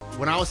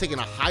when I was taking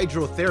a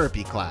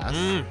hydrotherapy class,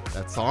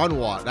 that's on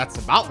water, that's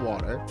about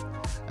water.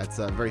 That's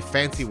a very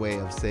fancy way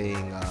of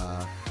saying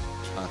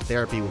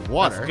therapy with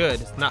water. That's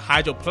good. It's not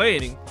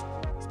hydroplaning.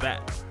 It's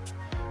bad.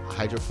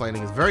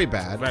 Hydroplaning is very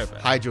bad. Very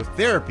bad.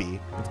 Hydrotherapy,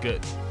 It's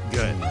good.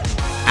 good.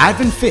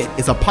 Advent Fit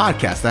is a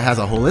podcast that has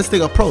a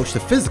holistic approach to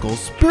physical,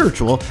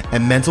 spiritual,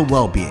 and mental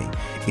well-being.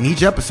 In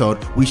each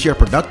episode, we share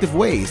productive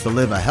ways to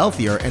live a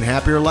healthier and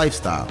happier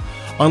lifestyle.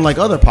 Unlike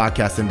other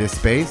podcasts in this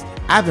space,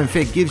 Advent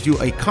Fit gives you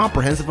a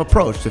comprehensive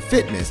approach to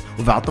fitness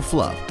without the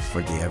fluff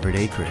for the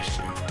everyday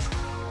Christian.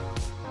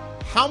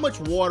 How much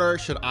water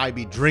should I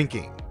be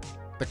drinking?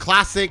 The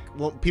classic,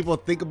 what people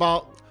think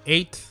about.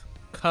 8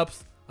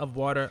 cups of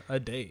water a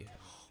day.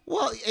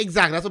 Well,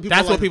 exactly. That's what people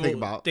That's like what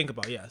people to think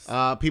about. yes.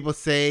 People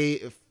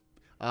say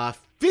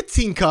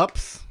 15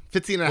 cups,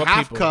 15 and a What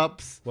half people?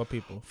 cups What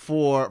people?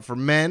 for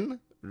men.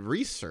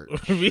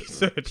 Research.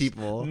 Research.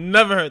 People.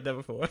 Never heard that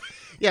before.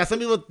 Yeah, some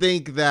people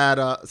think that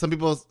some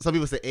people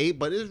say 8,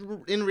 but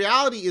in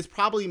reality, it's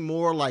probably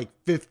more like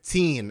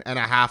 15 and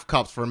a half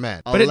cups for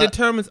men. But it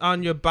determines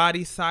on your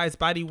body size,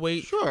 body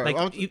weight. Sure. Like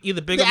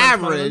either bigger the than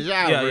average,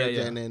 Yeah.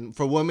 and then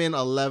for women,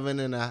 11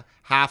 and a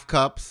half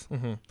cups.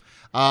 Mm-hmm.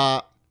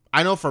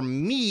 I know for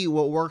me,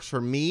 what works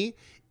for me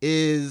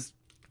is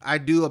I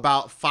do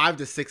about 5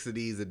 to 6 of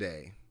these a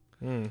day.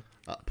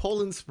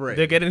 Poland Spring.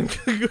 They're getting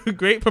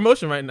great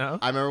promotion right now.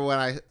 I remember when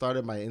I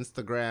started my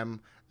Instagram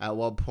at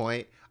one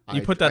point. I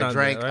put that on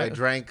drank, there, right? I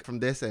drank from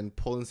this, and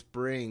Poland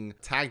Spring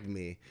tagged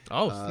me.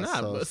 Oh, snap.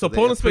 So So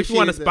Poland Spring, if you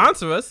want to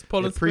sponsor us,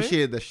 Poland Spring,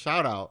 appreciated the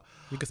shout out.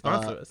 you can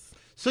sponsor us.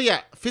 So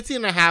yeah, 15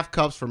 and a half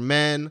cups for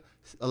men,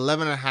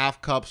 11 and a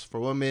half cups for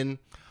women.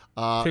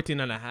 15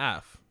 and a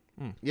half.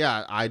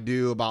 Yeah, I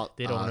do about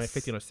They don't make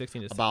 15 or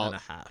 16, just about 7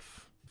 and a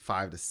half.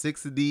 5 to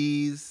 6 of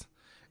these.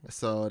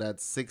 So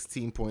that's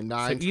 16.9.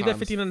 So either times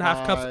 15 and a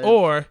half cups 5.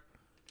 or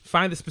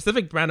find the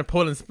specific brand of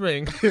Poland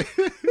Spring.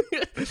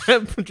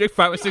 Drink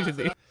 5 or 6 of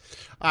these.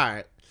 All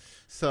right.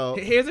 So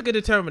Here's a good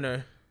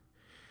determiner.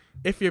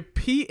 If your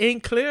pee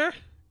ain't clear,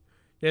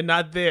 you're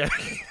not there.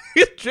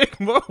 Drink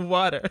more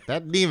water.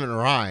 that didn't even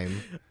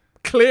rhyme.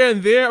 Clear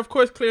and there, of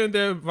course, clear and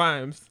there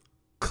rhymes.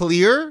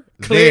 Clear?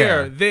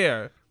 Clear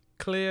There.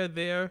 clear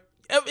there.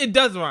 It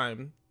does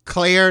rhyme.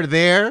 Claire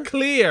there?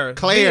 Clear.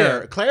 Claire.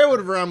 there. Claire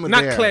would rhyme with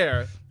Not there.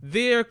 Claire.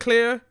 There,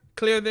 clear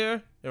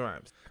there. It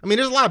rhymes. I mean,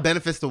 there's a lot of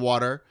benefits to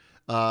water.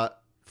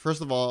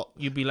 First of all,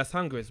 You'd be less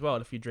hungry as well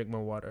if you drink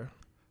more water.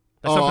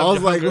 I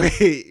was like,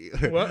 wait.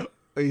 What?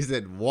 You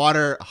said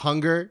water,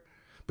 hunger.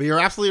 But you're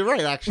absolutely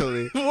right,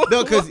 actually.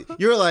 No, because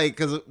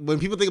because when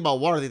people think about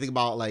water, they think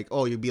about like,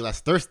 oh, you'd be less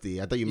thirsty.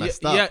 I thought you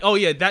messed up. Yeah. Oh,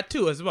 yeah. That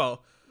too as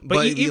well.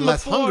 But you'd be even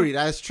less before, hungry.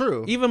 That is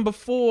true. Even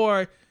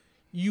before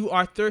you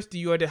are thirsty,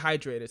 you are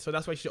dehydrated. So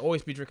that's why you should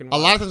always be drinking A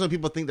water. lot of times when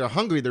people think they're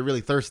hungry, they're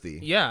really thirsty.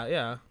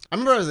 Yeah. I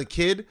remember as a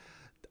kid,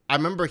 I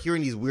remember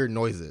hearing these weird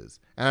noises.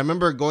 And I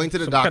remember going to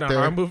the Some doctor. kind of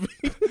horror movie.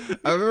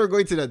 I remember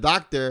going to the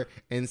doctor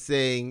and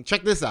saying,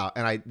 check this out.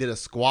 And I did a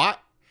squat.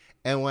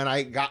 And when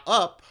I got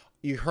up,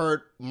 you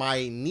heard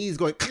my knees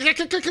going click,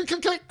 click, click, click,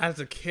 click, click. As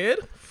a kid?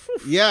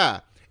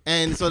 Yeah.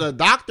 And so the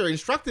doctor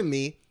instructed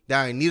me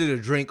that I needed to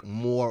drink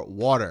more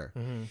water.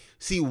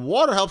 See,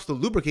 water helps to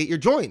lubricate your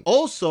joint.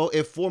 Also,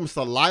 it forms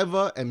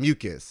saliva and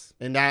mucus.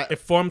 And that It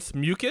forms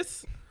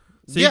mucus?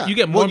 So yeah. you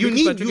get more you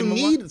mucus by need drinking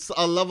more water?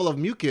 a level of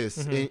mucus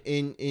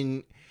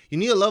in you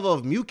need a level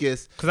of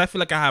mucus. Because I feel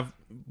like I have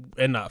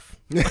enough.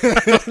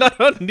 I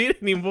don't need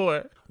any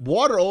more.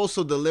 Water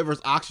also delivers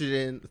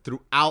oxygen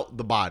throughout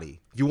the body.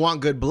 If you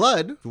want good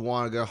blood, if you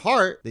want a good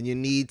heart, then you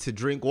need to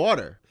drink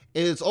water.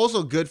 It's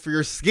also good for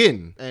your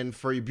skin and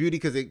for your beauty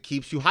because it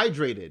keeps you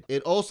hydrated.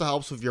 It also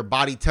helps with your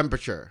body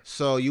temperature.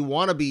 So you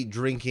want to be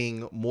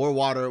drinking more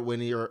water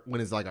when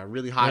it's like a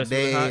really hot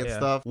day and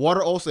stuff.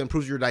 Water also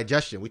improves your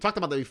digestion. We talked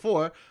about that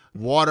before.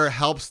 Water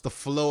helps the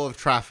flow of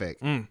traffic.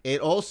 It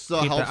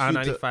also Keep helps the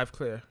you I-95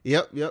 clear.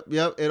 Yep.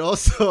 It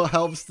also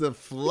helps to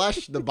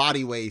flush the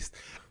body waste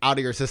out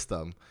of your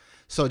system.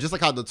 So just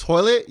like how the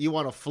toilet, you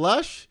want to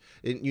flush,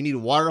 you need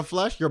water to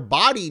flush. Your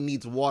body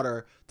needs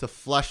water to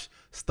flush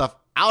stuff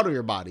out of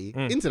your body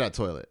into that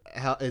toilet.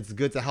 It's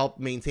good to help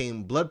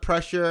maintain blood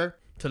pressure.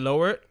 To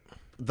lower it?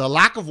 The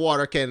lack of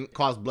water can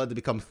cause blood to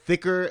become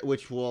thicker,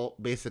 which will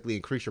basically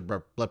increase your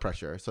blood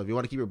pressure. So if you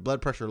want to keep your blood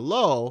pressure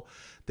low,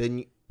 then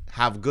you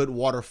have good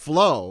water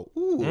flow.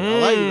 Ooh, I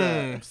like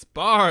that.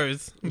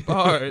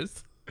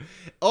 Bars.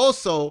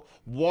 Also,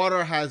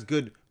 water has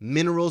good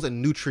minerals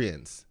and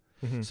nutrients.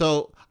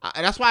 So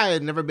that's why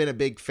I've never been a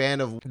big fan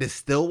of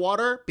distilled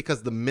water,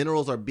 because the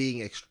minerals are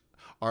being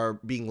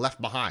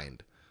left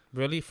behind.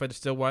 Really? For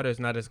distilled water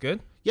is not as good?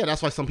 Yeah,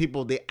 that's why some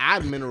people, they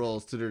add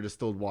minerals to their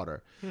distilled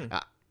water.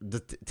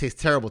 It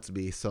tastes terrible to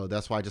me, so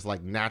that's why I just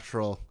like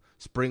natural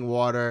spring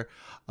water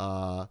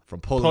from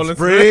Poland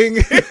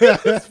Spring.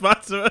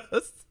 Sponsor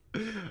us.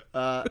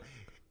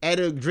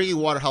 And drinking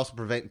water helps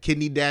prevent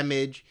kidney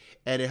damage,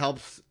 and it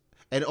helps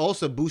and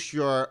also boosts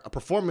your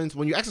performance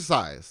when you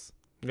exercise.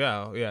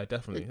 Yeah,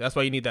 definitely. That's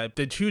why you need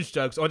the huge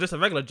jugs or just a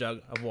regular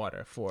jug of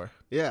water for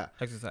Yeah.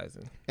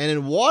 exercising. And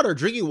in water,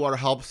 drinking water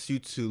helps you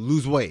to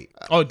lose weight.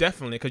 Oh,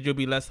 definitely, because you'll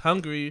be less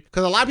hungry.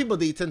 Because a lot of people,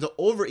 they tend to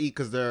overeat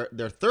because they're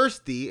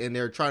thirsty and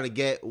they're trying to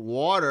get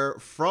water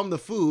from the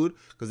food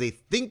because they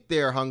think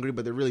they're hungry,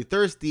 but they're really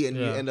thirsty, and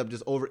you end up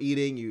just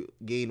overeating. You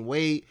gain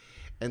weight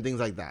and things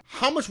like that.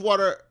 How much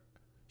water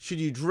should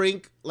you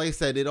drink? Like I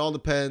said, it all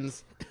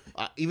depends.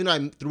 Even though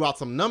I threw out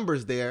some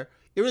numbers there,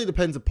 it really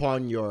depends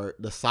upon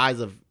the size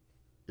of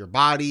your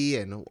body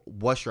and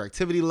what's your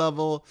activity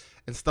level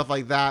and stuff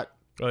like that.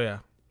 Oh yeah.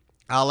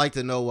 I like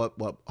to know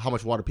how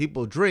much water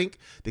people drink.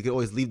 They can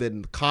always leave that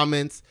in the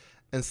comments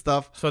and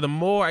stuff. So the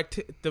more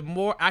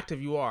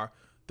active you are,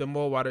 the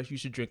more water you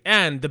should drink,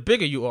 and the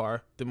bigger you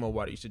are, the more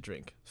water you should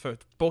drink. For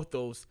both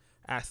those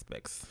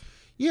aspects.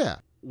 Yeah.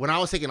 When I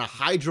was taking a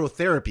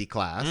hydrotherapy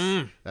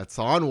class, that's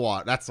on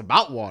water. That's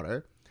about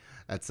water.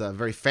 That's a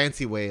very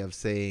fancy way of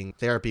saying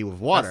therapy with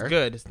water. That's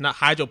good. It's not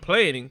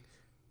hydroplaning.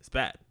 It's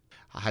bad.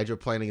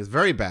 Hydroplaning is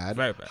very bad.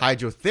 Very bad.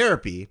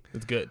 Hydrotherapy,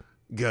 It's good.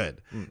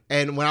 good.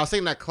 And when I was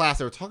taking that class,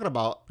 they were talking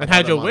about... And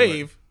Hydro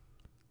Wave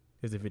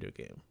is a video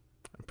game.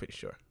 I'm pretty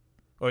sure.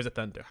 Or is it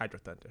Thunder? Hydro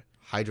Thunder.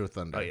 Hydro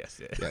Thunder. Oh,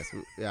 yes. Yes.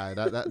 Yeah,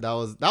 that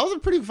was a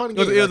pretty fun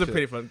game. It was a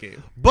pretty fun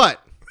game.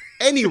 But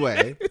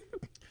anyway...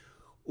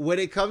 When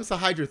it comes to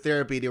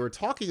hydrotherapy, they were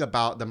talking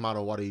about the amount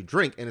of water you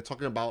drink, and they're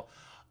talking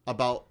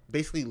about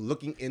basically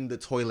looking in the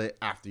toilet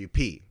after you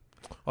pee.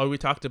 Oh, we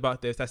talked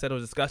about this. I said it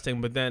was disgusting,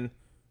 but then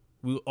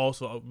we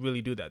also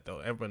really do that, though.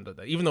 Everyone does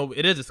that. Even though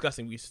it is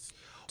disgusting, we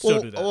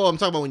still do that. Oh, I'm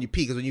talking about when you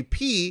pee, because when you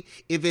pee,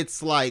 if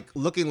it's like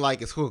looking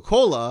like it's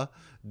Coca-Cola,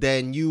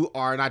 then you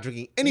are not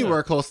drinking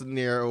anywhere close to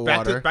near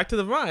water. Back to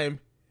the rhyme.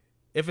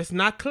 If it's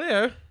not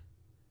clear,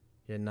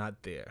 you're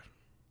not there.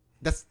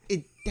 That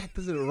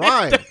doesn't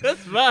rhyme.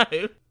 That's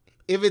rhyme.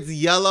 If it's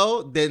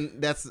yellow, then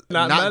that's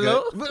not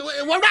mellow. Good.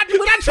 We're not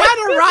trying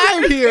to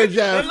rhyme here,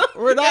 Jeff.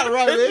 We're not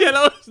rhyming.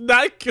 Yellow's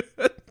not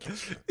good.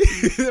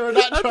 We're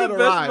not trying to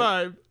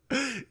rhyme.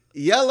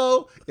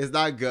 Yellow is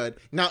not good.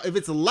 Now, if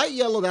it's light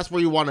yellow, that's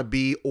where you want to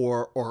be,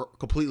 or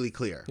completely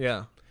clear.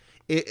 Yeah.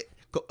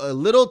 A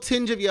little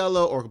tinge of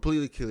yellow or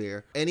completely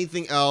clear.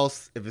 Anything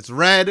else, if it's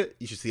red,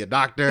 you should see a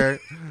doctor.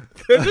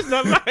 It's just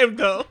not rhyme,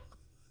 though.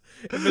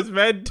 If it's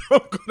red,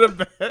 don't go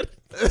to bed.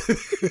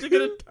 You're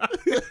going to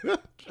die.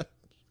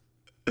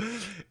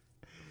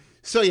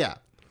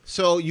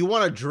 So you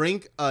want to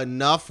drink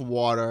enough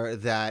water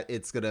that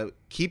it's going to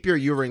keep your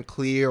urine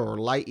clear or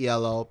light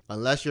yellow,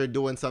 unless you're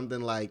doing something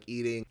like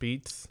eating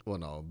beets. Well,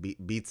 no,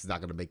 beets is not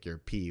going to make your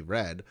pee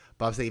red.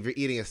 But I'm saying if you're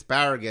eating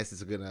asparagus,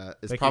 it's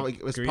probably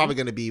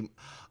going to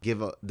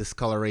give a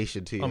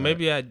discoloration to you. Or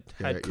maybe I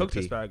had cooked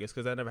asparagus,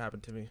 because that never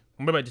happened to me.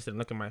 Or maybe I just didn't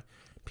look at my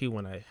pee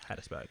when I had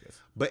asparagus.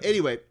 But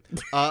anyway,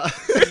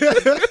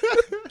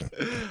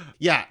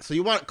 yeah. So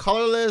you want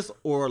colorless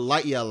or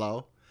light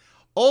yellow.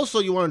 Also,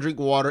 you want to drink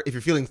water if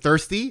you're feeling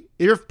thirsty.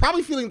 If you're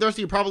probably feeling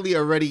thirsty, you're probably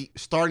already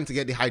starting to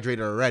get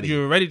dehydrated already.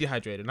 You're already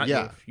dehydrated, not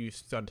if you're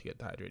starting to get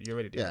dehydrated. You're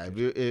already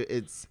dehydrated.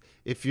 Yeah,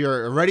 if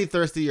you're already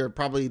thirsty, you're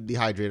probably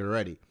dehydrated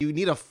already. You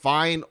need to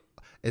find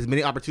as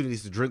many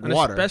opportunities to drink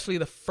water. Especially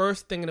the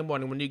first thing in the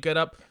morning. When you get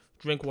up,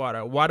 drink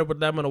water. Water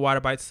with lemon or water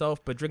by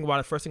itself, but drinking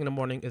water first thing in the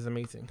morning is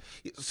amazing.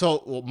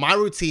 So my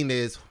routine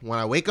is when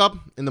I wake up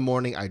in the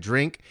morning, I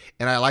drink,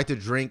 and I like to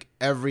drink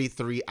every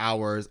 3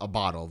 hours a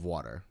bottle of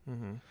water.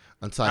 Mm-hmm.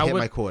 Until I hit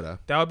my quota.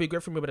 That would be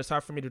great for me, but it's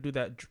hard for me to do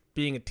that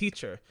being a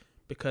teacher,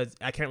 because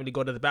I can't really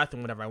go to the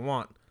bathroom whenever I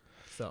want.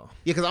 So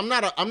yeah, because I'm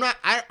not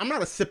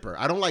a sipper.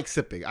 I don't like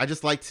sipping. I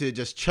just like to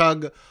just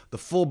chug the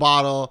full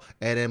bottle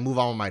and then move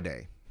on with my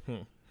day.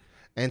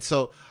 And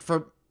so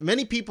for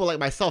many people like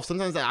myself,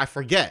 sometimes I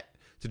forget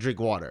to drink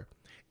water.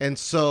 And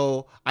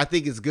so I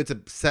think it's good to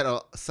set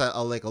a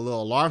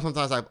little alarm.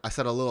 Sometimes I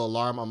set a little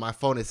alarm on my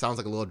phone. It sounds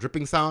like a little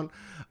dripping sound,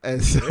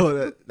 and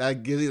so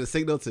that gives you the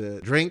signal to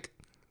drink.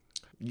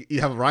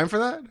 You have a rhyme for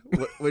that?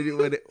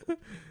 When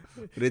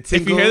it tingles?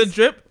 If you hear the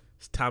drip,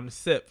 it's time to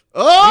sip.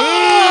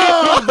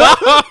 Oh!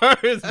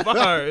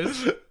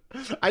 Bars.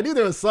 I knew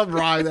there was some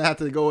rhyme that had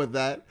to go with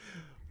that.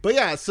 But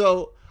yeah,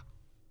 so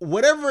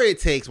whatever it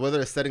takes,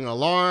 whether it's setting an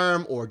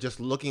alarm or just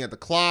looking at the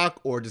clock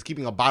or just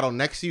keeping a bottle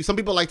next to you. Some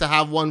people like to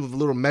have one with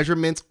little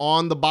measurements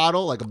on the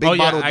bottle, like a big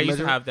bottle. I used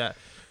to have that.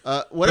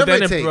 Whatever but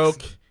then it takes.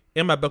 Broke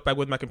in my book bag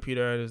with my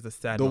computer. It was the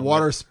sad moment.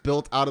 Water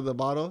spilt out of the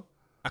bottle?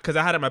 Because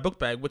I had it in my book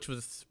bag, which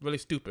was really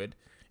stupid.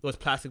 It was a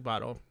plastic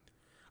bottle.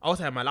 I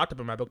also had my laptop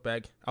in my book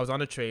bag. I was on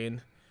a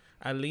train.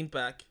 I leaned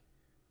back.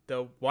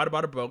 The water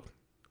bottle broke.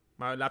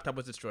 My laptop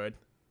was destroyed.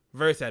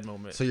 Very sad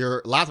moment. So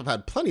your laptop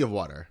had plenty of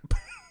water.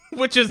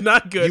 Which is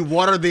not good. You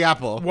watered the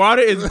apple.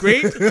 Water is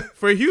great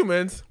for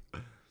humans.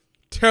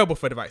 Terrible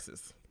for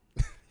devices.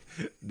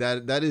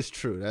 That is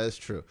true. That is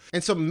true.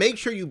 And so make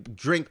sure you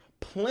drink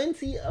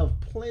plenty of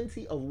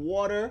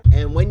water.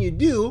 And when you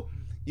do,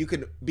 you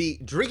can be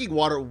drinking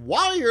water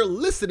while you're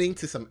listening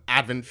to some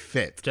Advent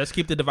Fit. Just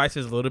keep the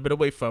devices a little bit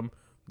away from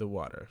the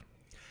water.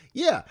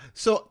 Yeah.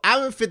 So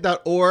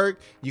I'mFit.org.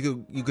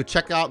 You could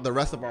check out the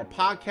rest of our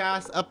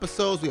podcast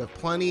episodes. We have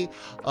plenty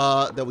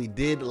that we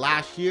did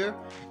last year,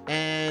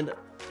 and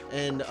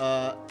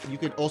you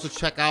can also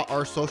check out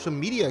our social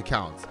media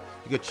accounts.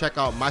 You can check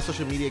out my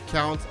social media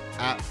accounts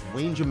at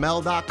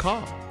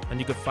WayneJamel.com. And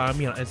you can find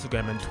me on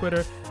Instagram and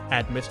Twitter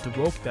at Mr.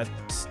 Woke. That's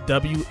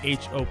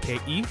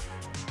WHOKE.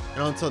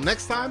 And until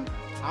next time,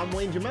 I'm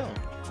Wayne Jamel.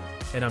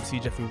 And I'm C.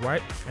 Jeffrey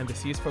White. And the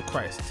C is for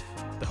Christ,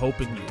 the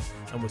hope in you.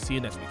 And we'll see you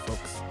next week,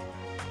 folks.